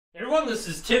Hey everyone, this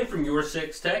is Tim from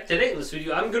YourSixTech. Today in this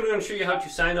video, I'm going to show you how to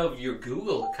sign up your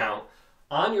Google account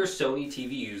on your Sony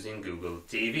TV using Google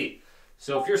TV.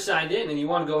 So if you're signed in and you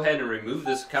want to go ahead and remove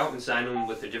this account and sign in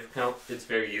with a different account, it's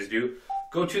very easy to do.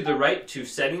 Go to the right to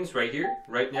settings right here,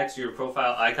 right next to your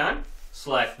profile icon.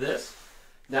 Select this.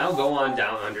 Now go on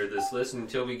down under this list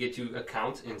until we get to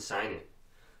account and sign in.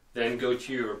 Then go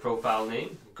to your profile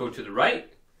name, go to the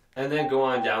right, and then go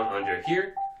on down under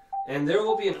here. And there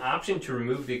will be an option to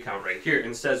remove the account right here.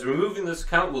 It says removing this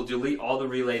account will delete all the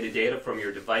related data from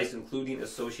your device, including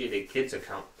associated kids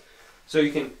account. So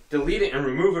you can delete it and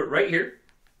remove it right here.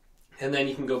 And then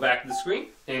you can go back to the screen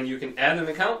and you can add an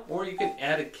account or you can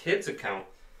add a kids account.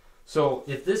 So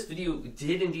if this video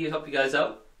did indeed help you guys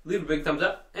out, leave a big thumbs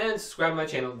up and subscribe to my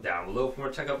channel down below for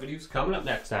more tech out videos coming up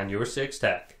next on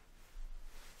YourSixTech.